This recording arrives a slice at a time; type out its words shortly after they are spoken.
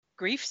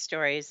Grief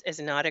Stories is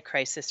not a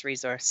crisis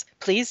resource.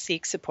 Please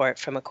seek support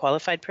from a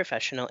qualified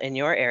professional in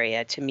your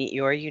area to meet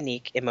your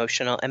unique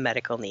emotional and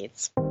medical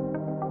needs.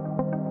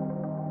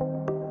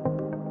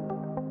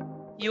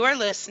 You are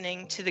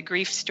listening to the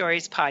Grief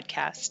Stories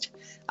podcast.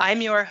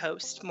 I'm your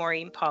host,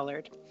 Maureen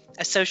Pollard,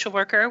 a social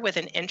worker with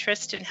an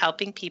interest in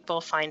helping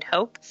people find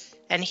hope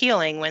and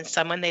healing when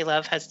someone they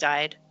love has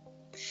died.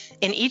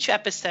 In each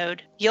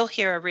episode, you'll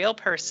hear a real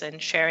person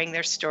sharing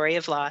their story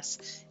of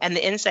loss and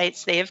the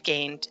insights they have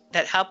gained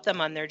that help them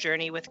on their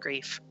journey with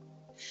grief.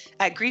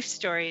 At Grief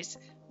Stories,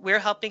 we're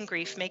helping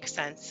grief make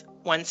sense,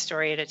 one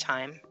story at a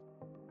time.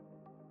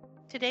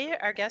 Today,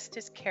 our guest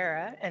is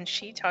Kara, and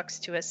she talks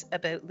to us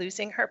about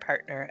losing her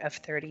partner of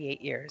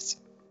 38 years.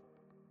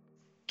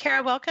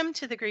 Kara, welcome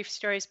to the Grief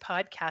Stories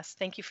podcast.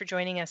 Thank you for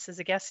joining us as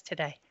a guest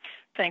today.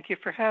 Thank you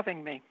for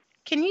having me.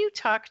 Can you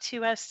talk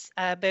to us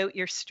about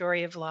your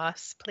story of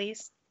loss,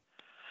 please?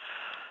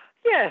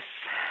 Yes.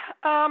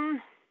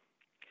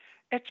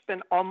 It's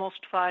been almost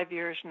 5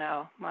 years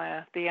now.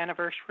 The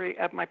anniversary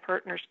of my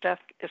partner's death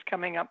is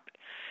coming up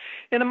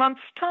in a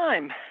month's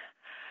time.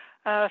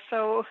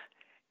 So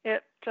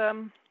it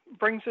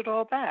brings it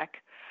all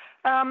back.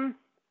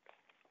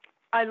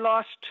 I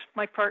lost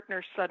my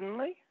partner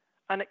suddenly,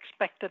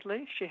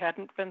 unexpectedly. She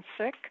hadn't been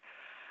sick.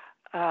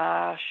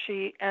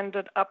 She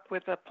ended up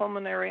with a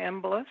pulmonary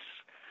embolus.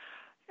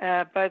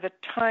 By the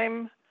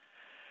time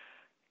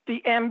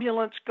the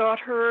ambulance got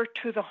her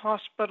to the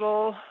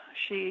hospital,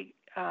 she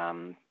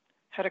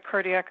had a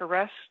cardiac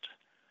arrest.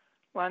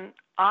 When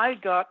I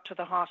got to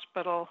the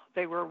hospital,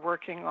 they were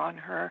working on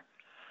her.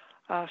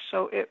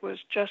 So it was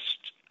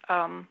just,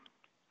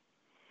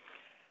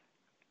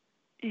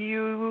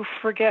 you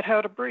forget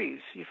how to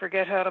breathe. You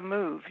forget how to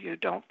move. You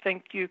don't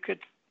think you could,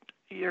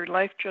 your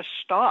life just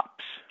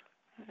stops.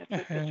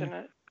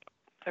 It's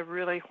a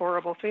really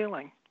horrible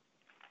feeling.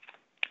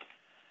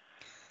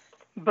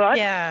 But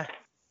yeah.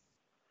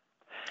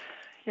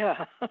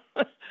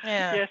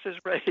 Yes is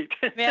right.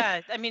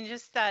 Yeah, I mean,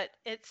 just that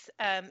it's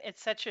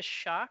such a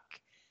shock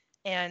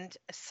and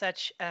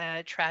such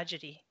a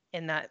tragedy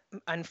in that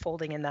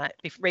unfolding in that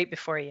right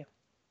before you.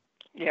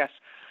 Yes.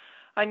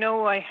 I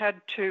know I had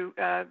to,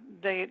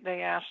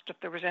 they asked if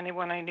there was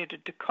anyone I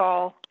needed to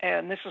call,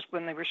 and this is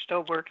when they were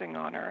still working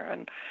on her.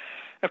 And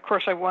of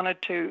course, I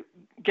wanted to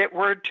get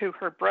word to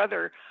her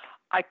brother.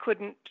 I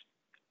couldn't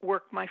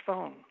work my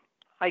phone.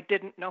 I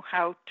didn't know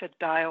how to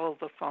dial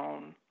the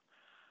phone.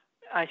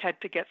 I had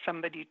to get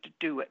somebody to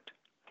do it.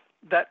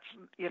 That's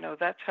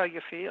how you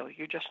feel.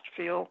 You just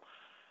feel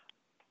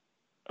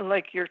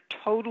like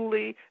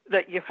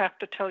that you have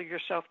to tell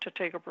yourself to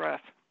take a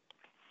breath.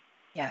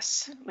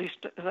 Yes. At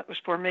least that was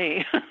for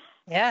me.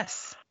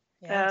 Yes.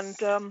 And,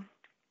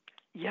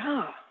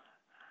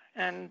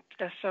 And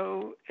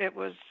so it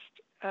was,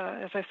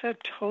 as I said,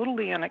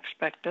 totally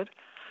unexpected.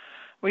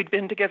 We'd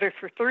been together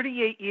for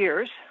 38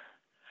 years,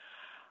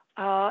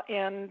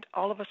 and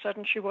all of a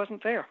sudden she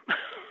wasn't there.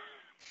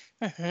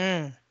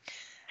 Mm-hmm.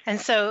 And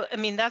so, I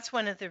mean, that's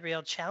one of the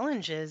real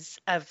challenges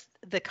of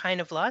the kind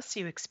of loss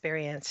you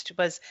experienced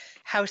was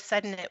how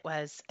sudden it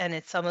was. And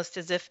it's almost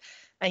as if,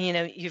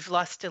 you've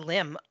lost a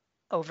limb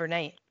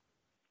overnight.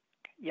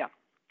 Yeah.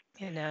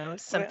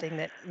 Something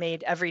that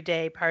made every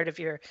day part of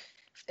your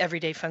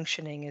everyday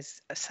functioning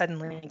is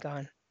suddenly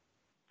gone.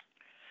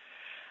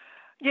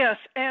 Yes.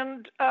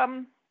 And,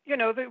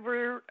 they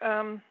were,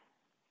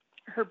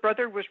 her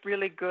brother was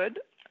really good.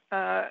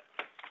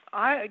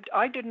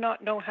 I did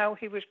not know how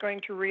he was going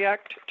to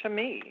react to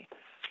me.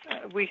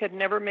 We had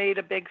never made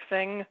a big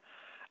thing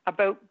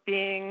about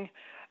being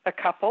a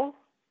couple,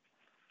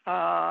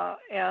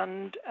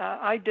 and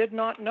I did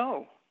not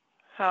know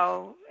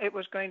how it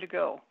was going to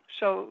go.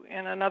 So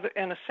in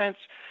a sense,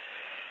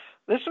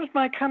 this was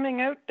my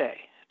coming out day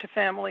to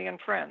family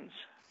and friends.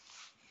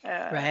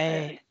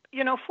 Right.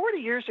 40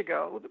 years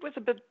ago, it was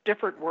a bit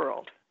different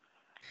world.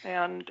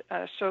 And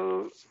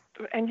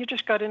we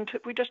just got into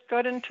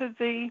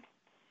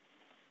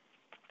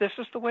this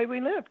is the way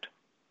we lived,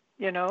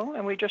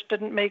 and we just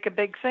didn't make a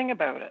big thing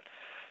about it.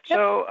 Yep.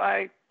 So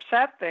I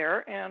sat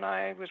there and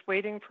I was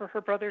waiting for her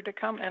brother to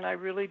come, and I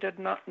really did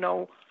not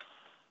know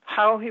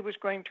how he was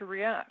going to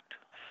react.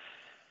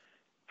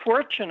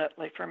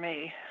 Fortunately for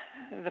me,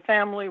 the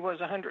family was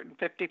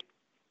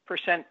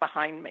 150%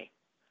 behind me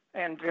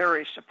and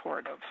very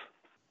supportive.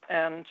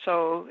 And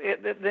so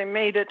they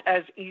made it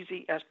as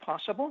easy as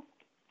possible,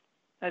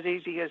 as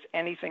easy as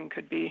anything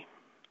could be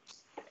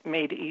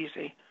made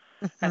easy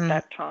at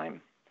that time.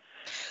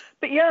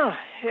 But at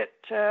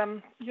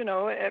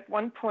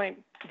one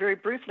point, very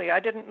briefly, I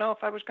didn't know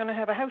if I was going to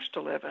have a house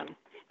to live in.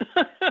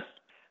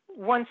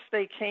 Once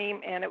they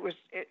came, and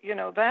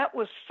that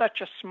was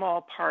such a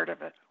small part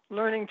of it.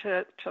 Learning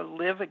to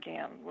live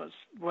again was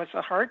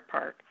the hard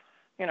part.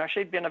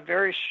 She'd been a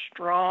very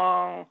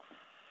strong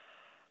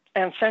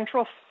and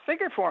central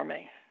figure for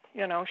me.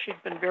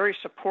 She'd been very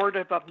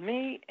supportive of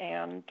me,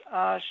 and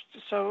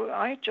so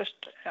I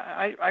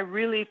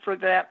really, for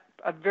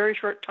a very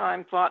short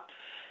time, thought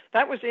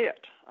that was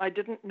it. I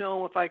didn't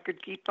know if I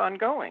could keep on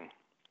going.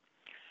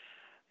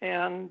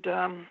 And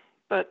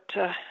But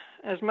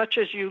as much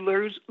as you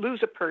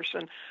lose a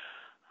person,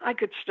 I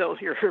could still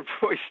hear her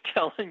voice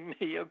telling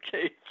me,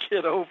 okay,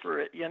 get over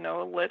it,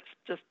 let's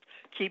just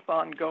keep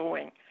on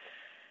going.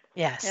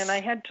 Yes. And I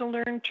had to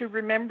learn to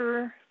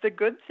remember the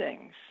good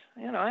things.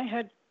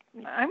 I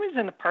was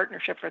in a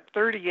partnership for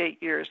 38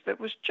 years that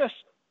was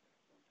just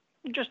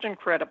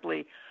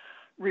incredibly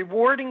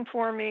rewarding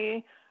for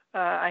me.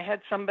 I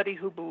had somebody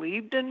who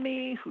believed in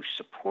me, who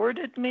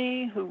supported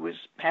me, who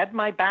had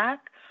my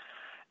back,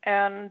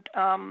 and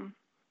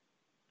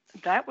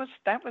that was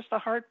the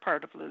hard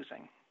part of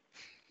losing.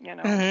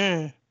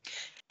 Mm-hmm.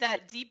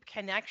 That deep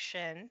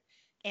connection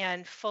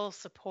and full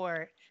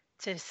support,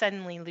 to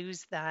suddenly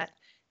lose that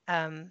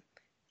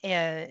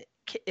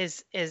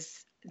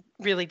is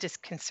really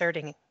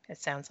disconcerting. It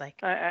sounds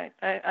like.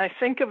 I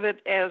think of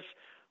it as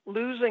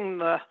losing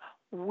the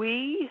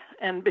we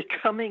and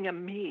becoming a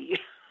me.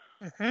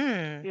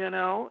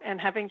 Mm-hmm.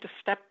 And having to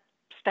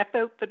step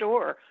out the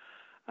door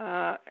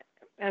as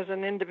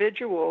an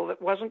individual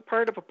that wasn't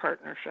part of a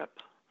partnership.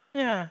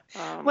 Yeah.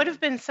 What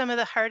have been some of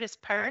the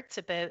hardest parts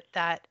about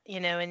that,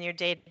 in your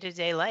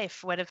day-to-day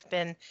life? What have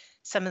been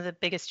some of the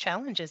biggest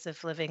challenges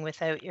of living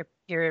without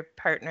your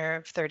partner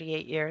of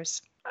 38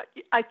 years?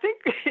 I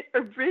think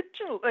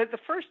the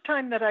first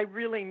time that I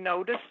really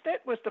noticed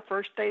it was the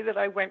first day that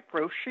I went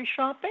grocery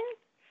shopping.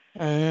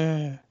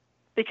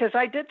 Because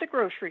I did the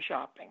grocery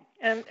shopping.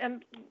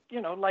 And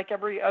like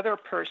every other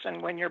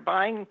person, when you're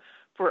buying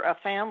for a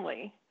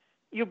family,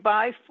 you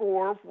buy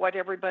for what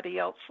everybody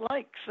else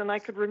likes. And I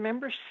could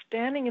remember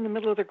standing in the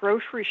middle of the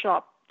grocery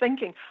shop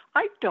thinking,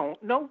 I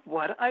don't know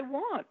what I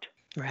want.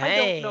 Right. I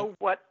don't know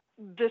what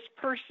this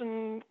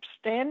person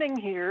standing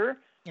here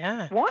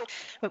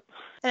wants. And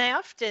I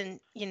often,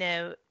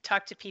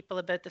 talk to people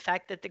about the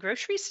fact that the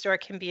grocery store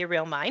can be a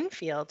real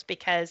minefield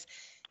because,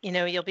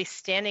 you'll be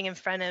standing in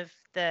front of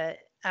the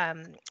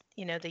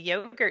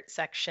yogurt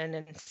section,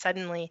 and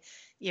suddenly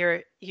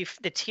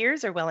the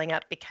tears are welling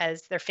up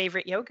because their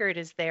favorite yogurt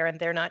is there and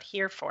they're not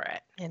here for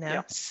it.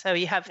 Yeah. So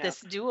you have this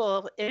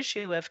dual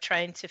issue of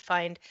trying to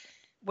find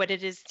what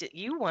it is that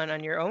you want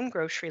on your own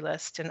grocery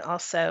list, and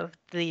also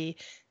the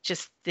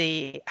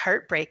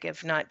heartbreak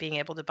of not being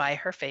able to buy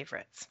her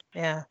favorites.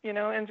 Yeah.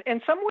 And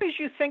in some ways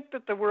you think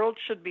that the world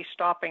should be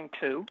stopping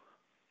too.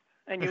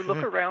 And you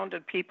look around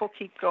and people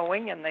keep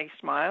going and they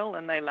smile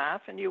and they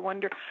laugh and you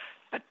wonder,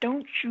 but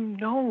don't you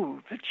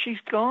know that she's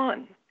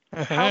gone?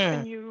 How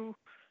can you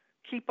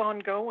keep on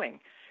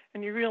going?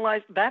 And you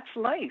realize that's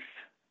life,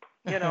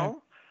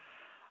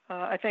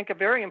 I think a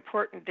very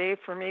important day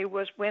for me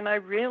was when I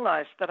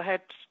realized that I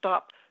had to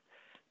stop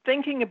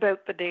thinking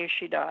about the day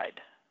she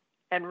died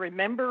and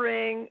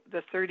remembering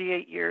the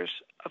 38 years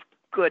of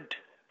good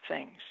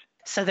things.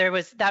 So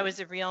that was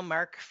a real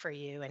mark for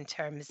you in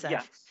terms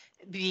of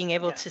being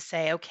able to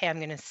say, okay, I'm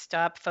going to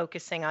stop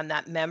focusing on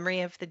that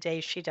memory of the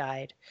day she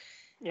died.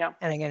 Yeah.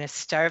 And I'm going to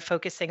start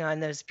focusing on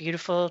those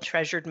beautiful,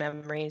 treasured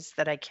memories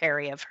that I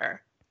carry of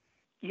her.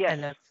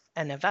 Yes.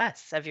 And of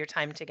us, of your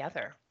time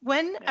together.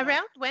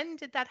 Around when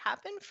did that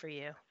happen for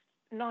you?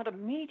 Not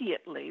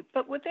immediately,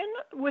 but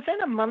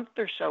within a month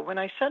or so, when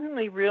I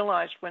suddenly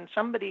realized when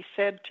somebody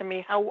said to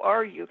me, "How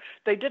are you?"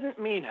 they didn't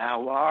mean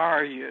 "How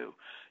are you?"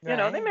 They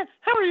meant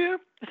 "How are you?"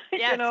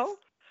 Yes.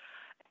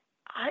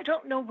 I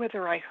don't know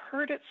whether I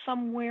heard it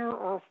somewhere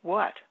or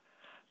what,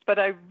 but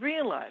I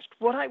realized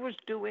what I was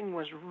doing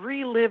was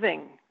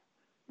reliving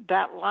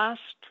that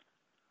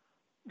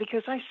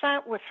because I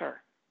sat with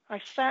her. I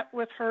sat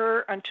with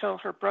her until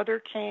her brother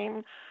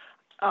came.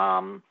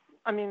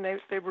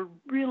 They were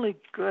really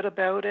good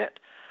about it.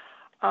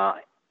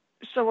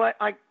 So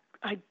I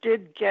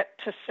did get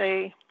to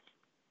say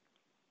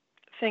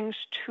things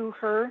to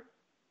her,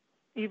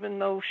 even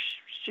though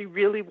she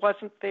really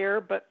wasn't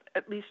there, but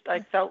at least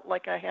I felt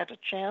like I had a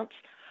chance.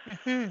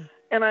 Mm-hmm.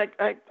 And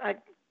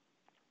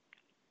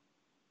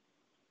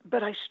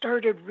but I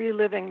started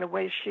reliving the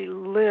way she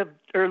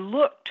lived or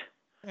looked,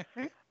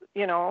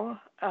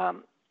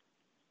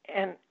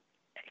 and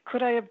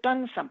could I have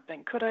done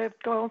something? Could I have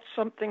done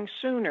something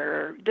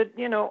sooner? Did,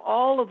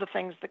 all of the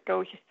things that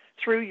go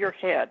through your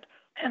head.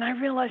 And I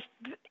realized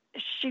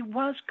she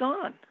was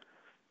gone.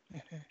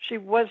 She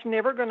was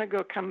never going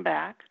to come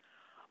back,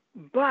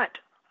 but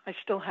I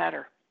still had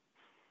her.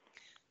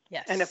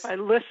 Yes. And if I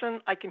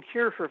listen, I can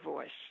hear her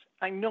voice.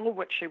 I know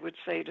what she would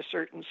say to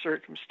certain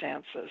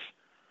circumstances.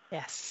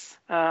 Yes.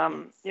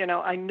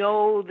 I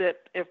know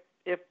that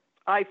if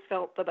I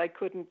felt that I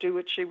couldn't do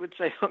it, she would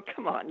say, "Oh,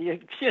 come on,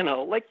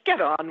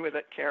 get on with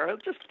it, Cara.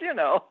 Just,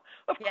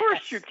 of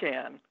course you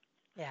can."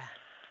 Yeah.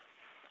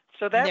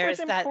 So that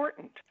was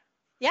important.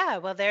 Yeah,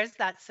 well, there's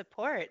that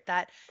support,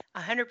 that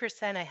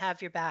 100% I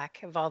have your back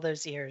of all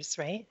those years,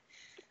 right?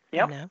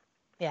 Yep.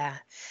 Yeah.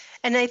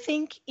 And I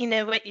think,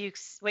 what you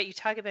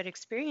talk about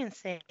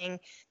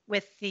experiencing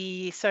with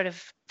the sort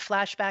of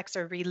flashbacks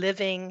or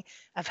reliving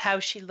of how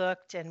she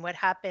looked and what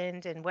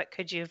happened and what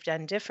could you have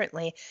done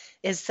differently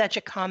is such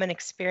a common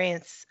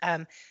experience.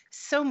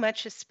 So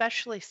much,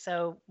 especially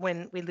so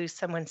when we lose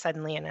someone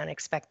suddenly and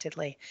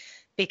unexpectedly,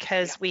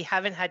 because we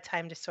haven't had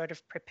time to sort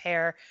of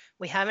prepare.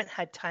 We haven't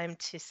had time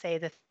to say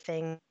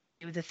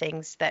do the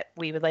things that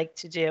we would like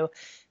to do,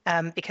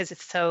 because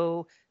it's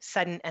so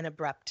sudden and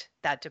abrupt,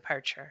 that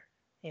departure,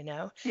 you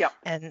know? Yeah.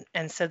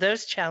 And so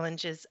those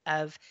challenges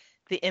of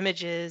the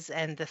images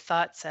and the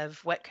thoughts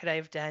of what could I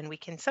have done, we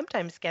can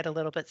sometimes get a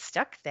little bit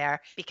stuck there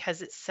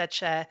because it's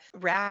such a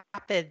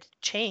rapid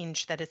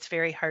change that it's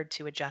very hard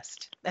to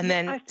adjust. And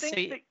then I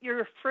think that you're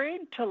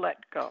afraid to let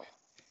go.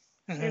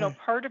 Mm-hmm. You know,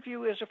 part of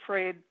you is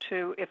afraid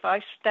to, if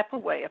I step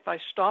away, if I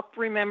stop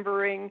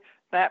remembering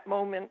that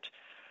moment,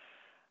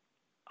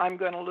 I'm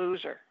going to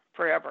lose her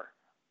forever.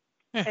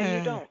 Mm-hmm. And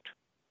you don't.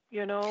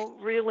 You know,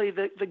 really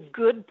the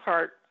good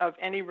part of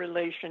any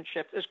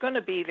relationship is going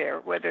to be there,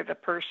 whether the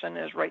person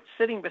is right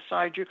sitting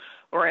beside you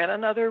or in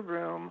another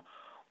room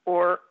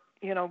or,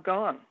 you know,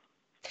 gone.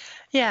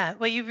 Yeah,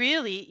 well,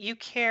 you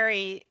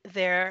carry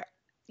their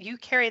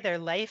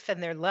life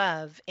and their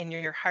love in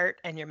your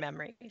heart and your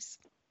memories.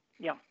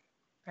 Yeah.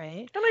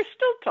 Right? And I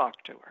still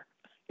talk to her.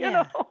 You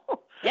know.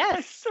 Yes.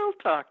 I still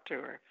talk to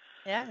her.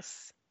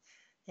 Yes.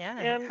 Yeah.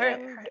 And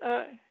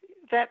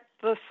that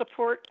the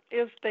support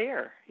is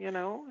there, you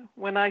know.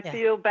 When I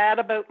feel bad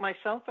about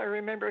myself, I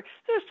remember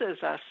this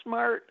is a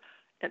smart,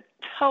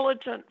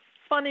 intelligent,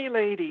 funny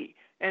lady,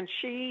 and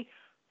she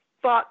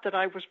thought that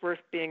I was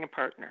worth being a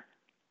partner.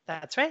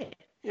 That's right.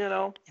 You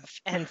know.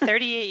 And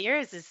 38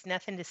 years is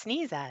nothing to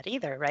sneeze at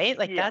either, right?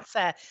 Like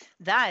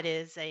that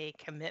is a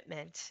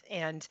commitment,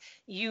 and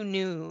you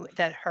knew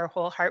that her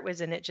whole heart was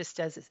in it just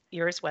as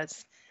yours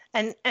was.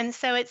 And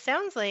so it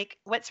sounds like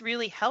what's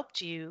really helped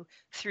you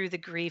through the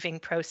grieving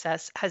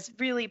process has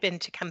really been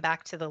to come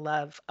back to the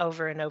love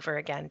over and over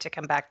again, to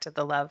come back to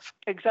the love.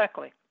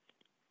 Exactly.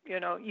 You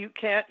know, you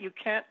can't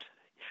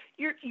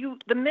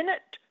the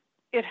minute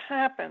it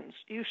happens,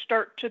 you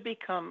start to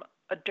become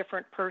a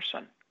different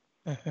person.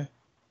 Mm-hmm.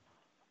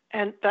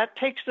 And that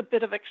takes a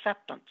bit of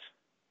acceptance.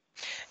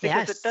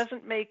 Because Yes. it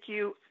doesn't make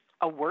you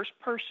a worse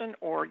person,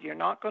 or you're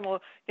not going to,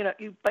 you know,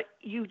 but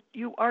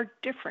you are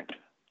different.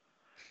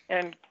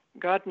 And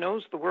God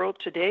knows the world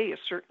today is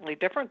certainly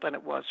different than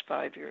it was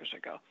 5 years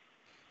ago.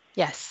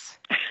 Yes.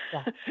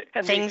 Yeah.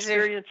 And the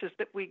experiences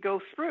that we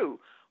go through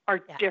are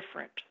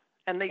different,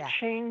 and they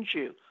change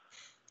you.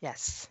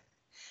 Yes.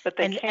 But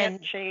they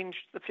can't change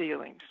the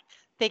feelings.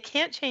 They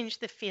can't change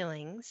the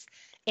feelings,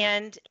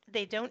 and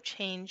they don't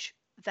change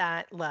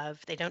that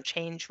love. They don't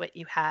change what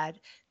you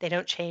had. They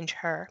don't change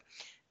her.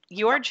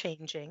 You're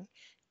changing.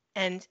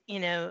 And,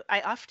 you know,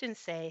 I often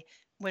say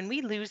when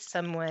we lose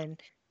someone,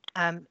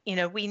 you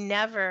know, we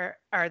never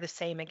are the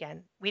same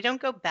again. We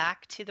don't go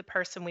back to the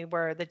person we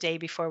were the day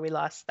before we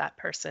lost that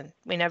person.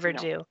 We never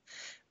do.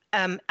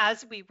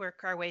 As we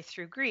work our way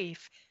through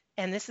grief,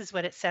 and this is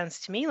what it sounds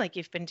to me like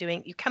you've been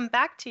doing, you come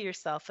back to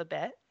yourself a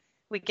bit.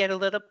 We get a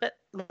little bit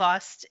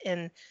lost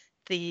in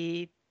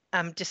the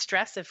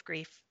distress of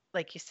grief,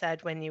 like you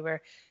said, when you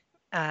were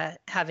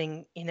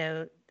having, you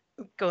know,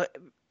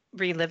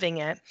 reliving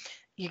it.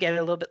 You get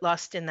a little bit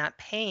lost in that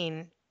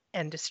pain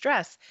and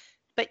distress.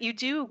 But you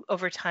do,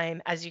 over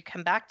time, as you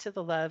come back to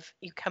the love,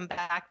 you come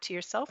back to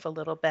yourself a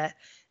little bit.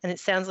 And it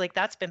sounds like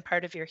that's been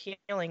part of your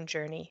healing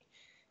journey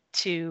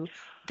to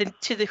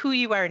the who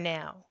you are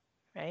now,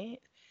 right?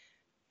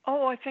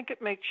 Oh, I think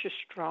it makes you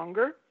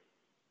stronger.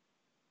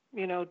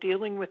 You know,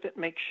 dealing with it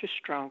makes you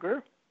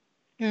stronger.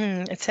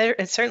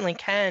 It certainly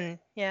can.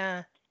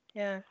 Yeah.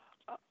 Yeah.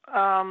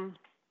 Well,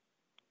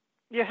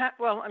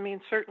 I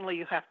mean, certainly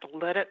you have to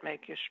let it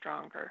make you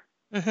stronger.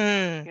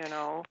 Mm-hmm. You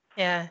know.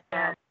 Yeah.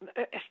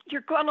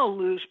 You're going to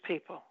lose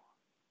people.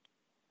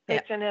 Yeah.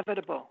 It's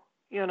inevitable.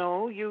 You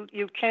know,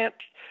 you can't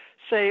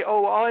say,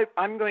 oh,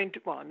 I'm going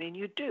to, well, I mean,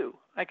 you do.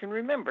 I can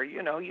remember,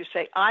 you know, you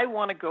say, I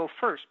want to go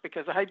first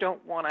because I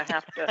don't want to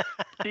have to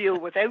deal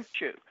without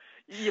you.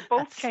 You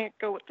both can't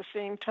go at the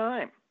same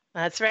time.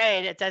 That's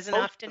right. It doesn't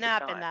often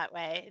happen that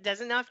way. It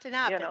doesn't often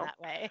happen that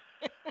way.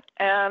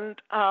 And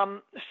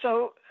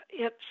so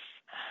it's,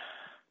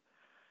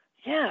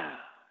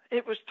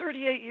 it was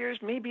 38 years.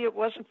 Maybe it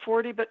wasn't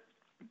 40, but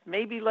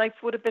maybe life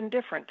would have been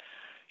different.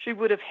 She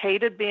would have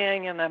hated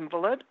being an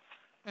invalid.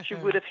 Mm-hmm. She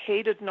would have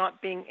hated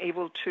not being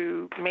able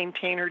to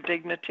maintain her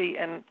dignity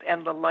and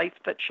the life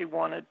that she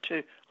wanted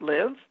to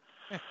live.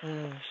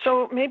 Mm-hmm.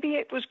 So maybe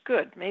it was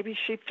good. Maybe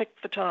she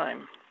picked the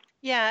time.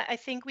 Yeah, I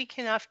think we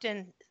can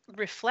often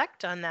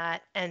reflect on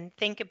that and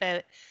think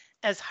about,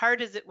 as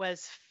hard as it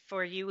was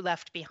for you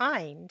left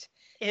behind,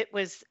 it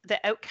was the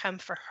outcome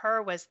for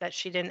her was that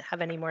she didn't have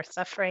any more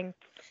suffering,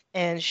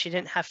 and she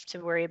didn't have to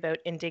worry about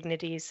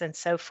indignities and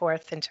so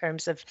forth in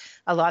terms of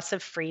a loss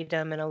of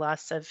freedom and a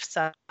loss of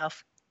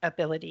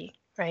self-ability,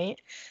 right?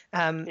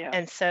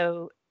 And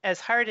so as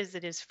hard as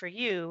it is for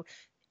you,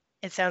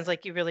 it sounds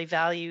like you really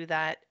value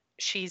that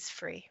she's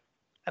free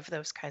of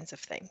those kinds of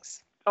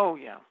things. Oh,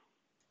 yeah.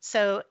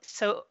 So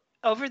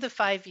over the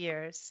 5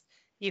 years,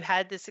 you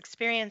had this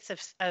experience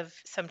of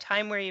some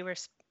time where you were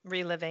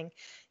reliving.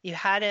 You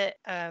had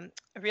a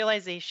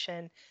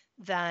realization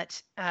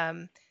that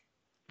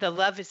the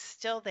love is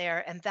still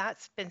there, and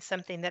that's been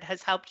something that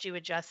has helped you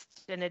adjust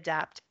and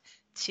adapt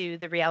to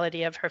the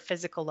reality of her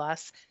physical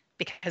loss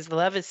because the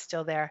love is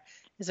still there.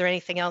 Is there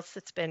anything else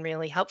that's been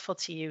really helpful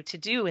to you to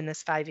do in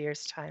this 5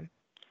 years' time?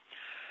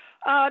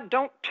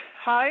 Don't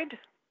hide.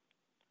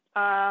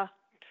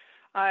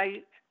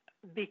 I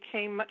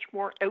became much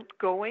more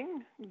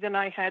outgoing than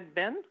I had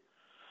been.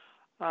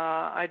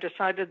 I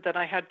decided that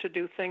I had to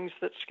do things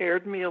that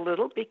scared me a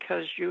little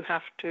because you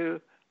have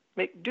to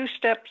do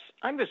steps.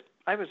 I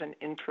was an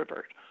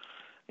introvert,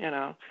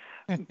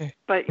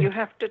 but you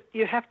have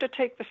to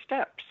take the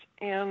steps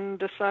and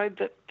decide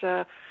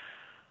that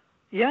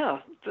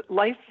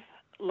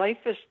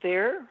life is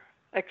there.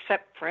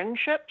 Accept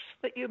friendships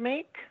that you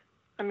make.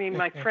 I mean,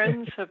 my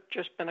friends have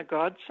just been a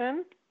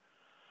godsend.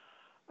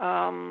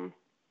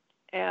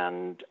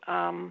 And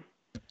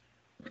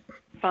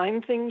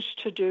find things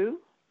to do,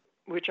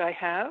 which I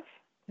have.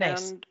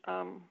 Nice. And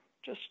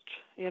just,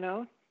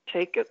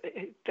 take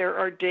it. There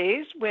are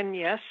days when,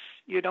 yes,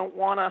 you don't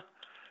want to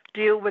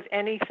deal with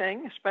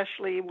anything,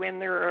 especially when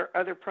there are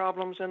other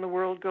problems in the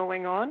world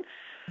going on.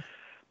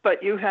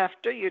 But you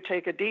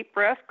take a deep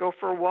breath, go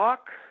for a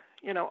walk,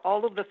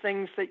 all of the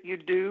things that you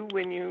do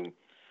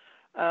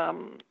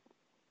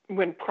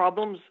when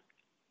problems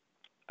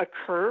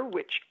occur,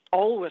 which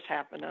always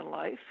happen in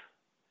life.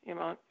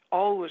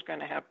 Always going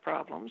to have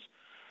problems.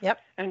 Yep.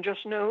 And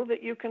just know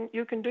that you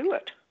can do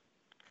it.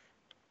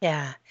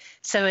 Yeah.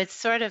 So it's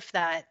sort of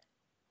that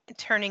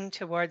turning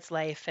towards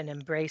life and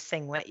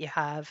embracing what you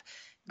have,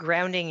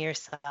 grounding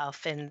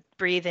yourself and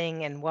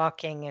breathing and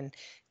walking and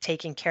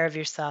taking care of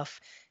yourself,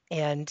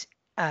 and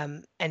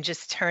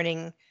just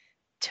turning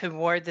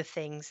toward the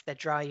things that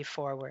draw you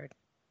forward.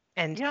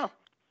 And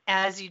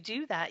as you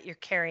do that, you're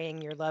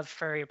carrying your love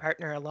for your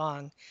partner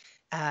along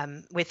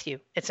with you.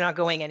 It's not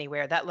going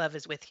anywhere. That love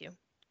is with you.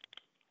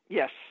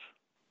 Yes.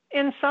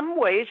 In some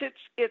ways,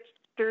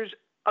 there's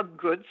a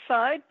good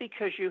side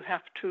because you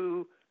have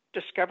to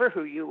discover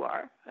who you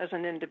are as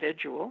an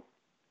individual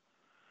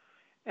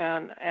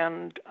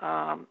and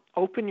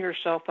open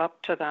yourself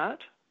up to that.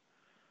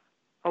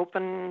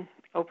 Open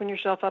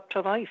yourself up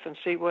to life and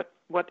see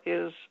what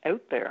is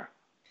out there.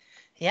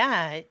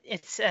 Yeah,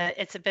 it's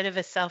a bit of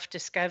a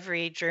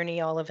self-discovery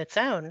journey all of its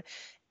own.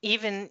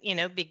 Even,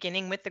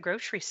 beginning with the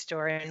grocery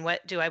store and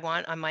what do I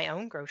want on my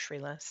own grocery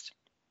list,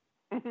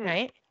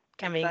 right?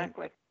 Coming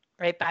exactly.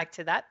 Right back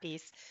to that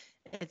piece.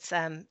 It's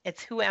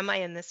who am I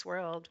in this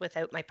world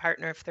without my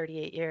partner of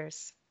 38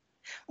 years,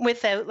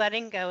 without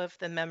letting go of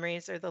the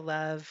memories or the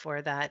love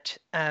or that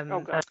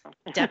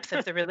depth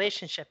of the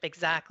relationship.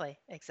 Exactly.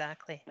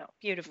 No,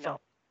 Beautiful.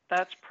 No.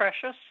 That's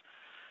precious.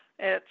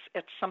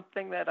 It's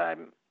something that I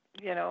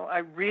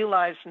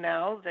realize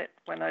now that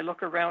when I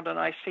look around and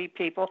I see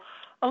people,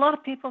 a lot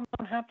of people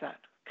don't have that,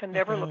 can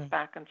never look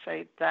back and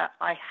say that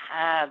I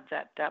had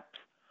that depth.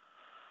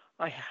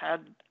 I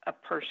had a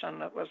person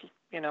that was,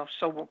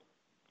 so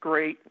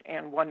great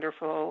and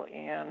wonderful,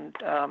 and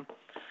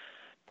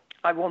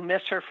I will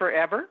miss her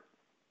forever,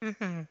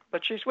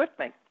 but she's with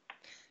me.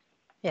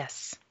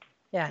 Yes.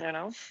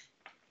 Yeah.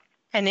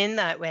 And in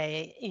that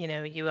way,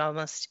 you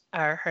almost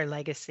are her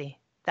legacy,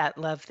 that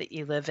love that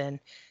you live in.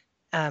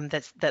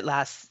 That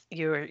lasts.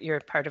 You're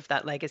part of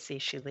that legacy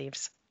she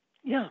leaves.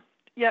 Yeah.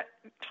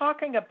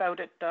 Talking about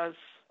it does.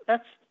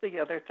 That's the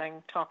other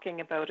thing. Talking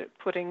about it,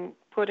 putting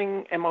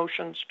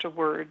emotions to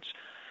words,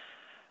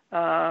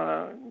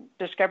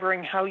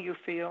 discovering how you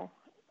feel,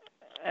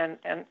 and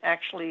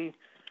actually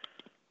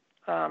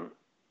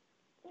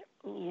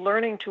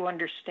learning to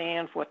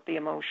understand what the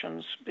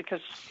emotions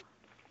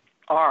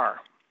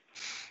are.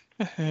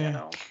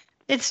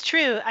 It's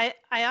true. I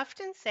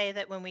often say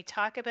that when we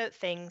talk about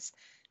things,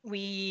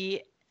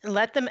 we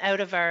let them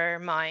out of our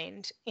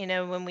mind.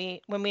 When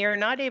we are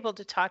not able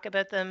to talk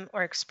about them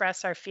or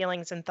express our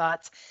feelings and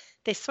thoughts,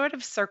 they sort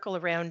of circle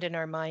around in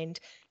our mind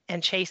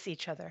and chase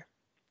each other.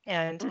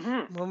 And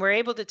when we're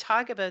able to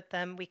talk about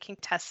them, we can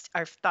test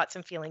our thoughts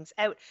and feelings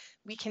out.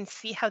 We can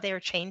see how they are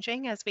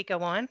changing as we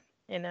go on,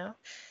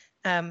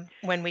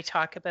 when we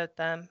talk about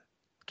them.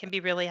 It can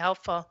be really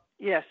helpful.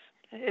 Yes.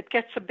 It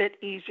gets a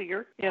bit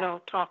easier,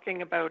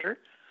 talking about her,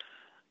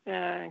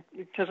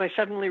 because I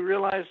suddenly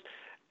realized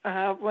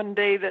one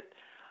day that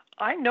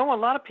I know a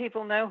lot of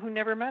people now who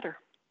never met her,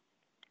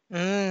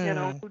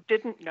 who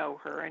didn't know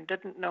her and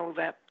didn't know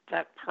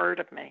that part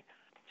of me.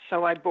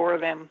 So I bore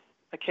them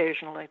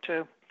occasionally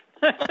too.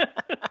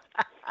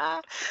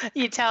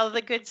 You tell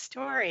the good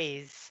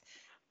stories.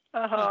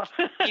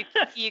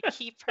 You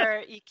keep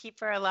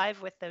her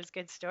alive with those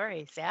good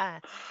stories. Yeah.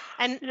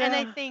 And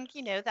I think,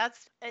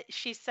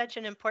 she's such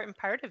an important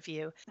part of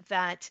you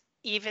that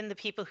even the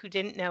people who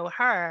didn't know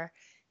her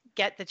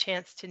get the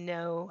chance to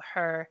know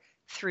her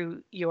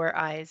through your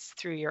eyes,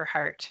 through your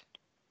heart.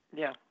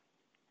 Yeah.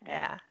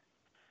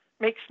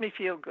 Makes me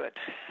feel good.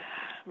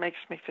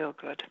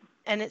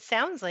 And it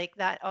sounds like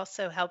that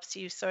also helps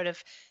you sort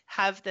of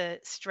have the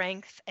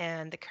strength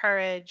and the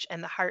courage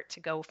and the heart to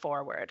go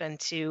forward and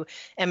to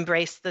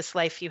embrace this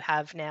life you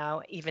have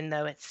now, even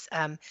though it's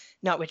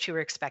not what you were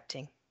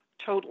expecting.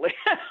 Totally.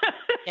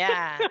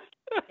 Yeah.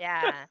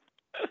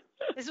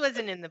 This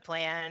wasn't in the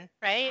plan,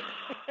 right?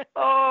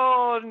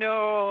 Oh,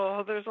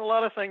 no, there's a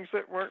lot of things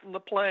that weren't in the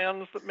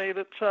plans that made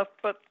it tough,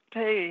 but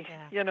hey,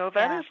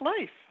 that is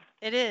life.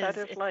 It is. That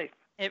is life.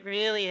 It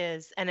really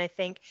is. And I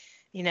think,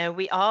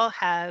 we all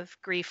have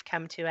grief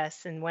come to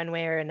us in one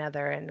way or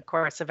another in the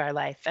course of our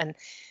life.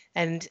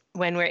 And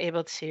when we're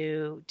able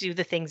to do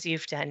the things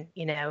you've done,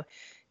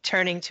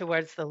 turning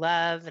towards the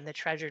love and the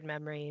treasured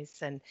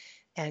memories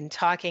and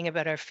talking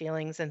about our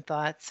feelings and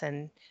thoughts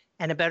and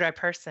about our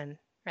person,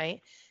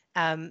 right?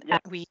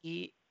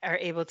 We are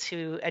able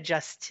to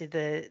adjust to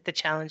the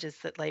challenges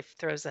that life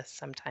throws us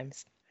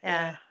sometimes.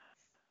 Yeah.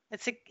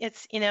 It's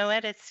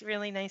it's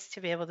really nice to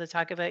be able to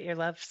talk about your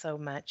love so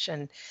much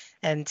and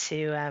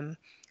to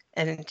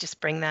and just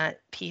bring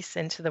that peace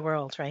into the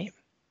world, right?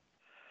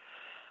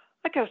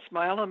 I got a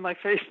smile on my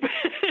face,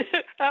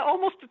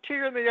 almost a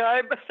tear in the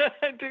eye, but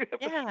I do have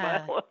a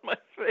smile on my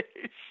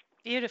face.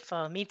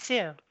 Beautiful. Me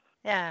too.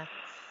 Yeah.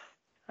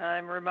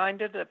 I'm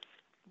reminded of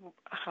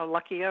how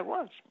lucky I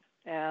was,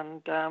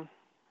 and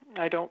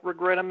I don't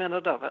regret a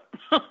minute of it.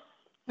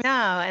 No,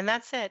 and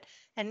that's it.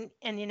 And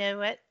you know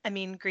what? I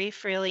mean,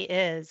 grief really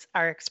is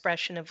our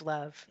expression of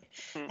love.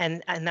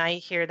 And I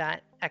hear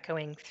that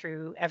echoing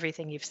through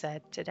everything you've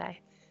said today.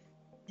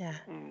 Yeah.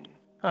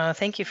 Well,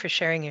 thank you for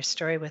sharing your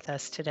story with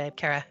us today,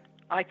 Kara.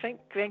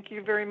 Thank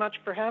you very much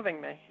for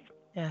having me.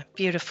 Yeah,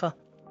 beautiful.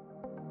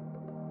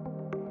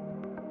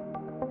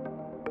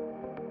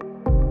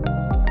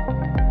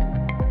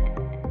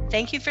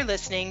 Thank you for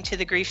listening to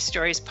the Grief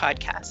Stories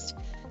podcast.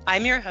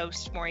 I'm your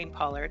host, Maureen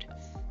Pollard.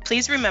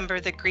 Please remember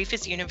that grief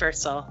is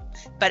universal,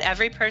 but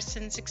every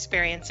person's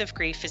experience of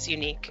grief is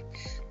unique.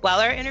 While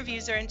our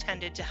interviews are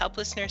intended to help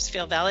listeners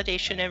feel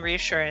validation and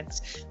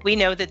reassurance, we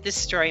know that this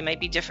story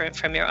might be different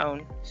from your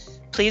own.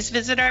 Please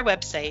visit our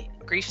website,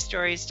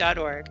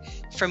 griefstories.org,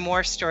 for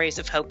more stories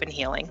of hope and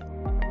healing.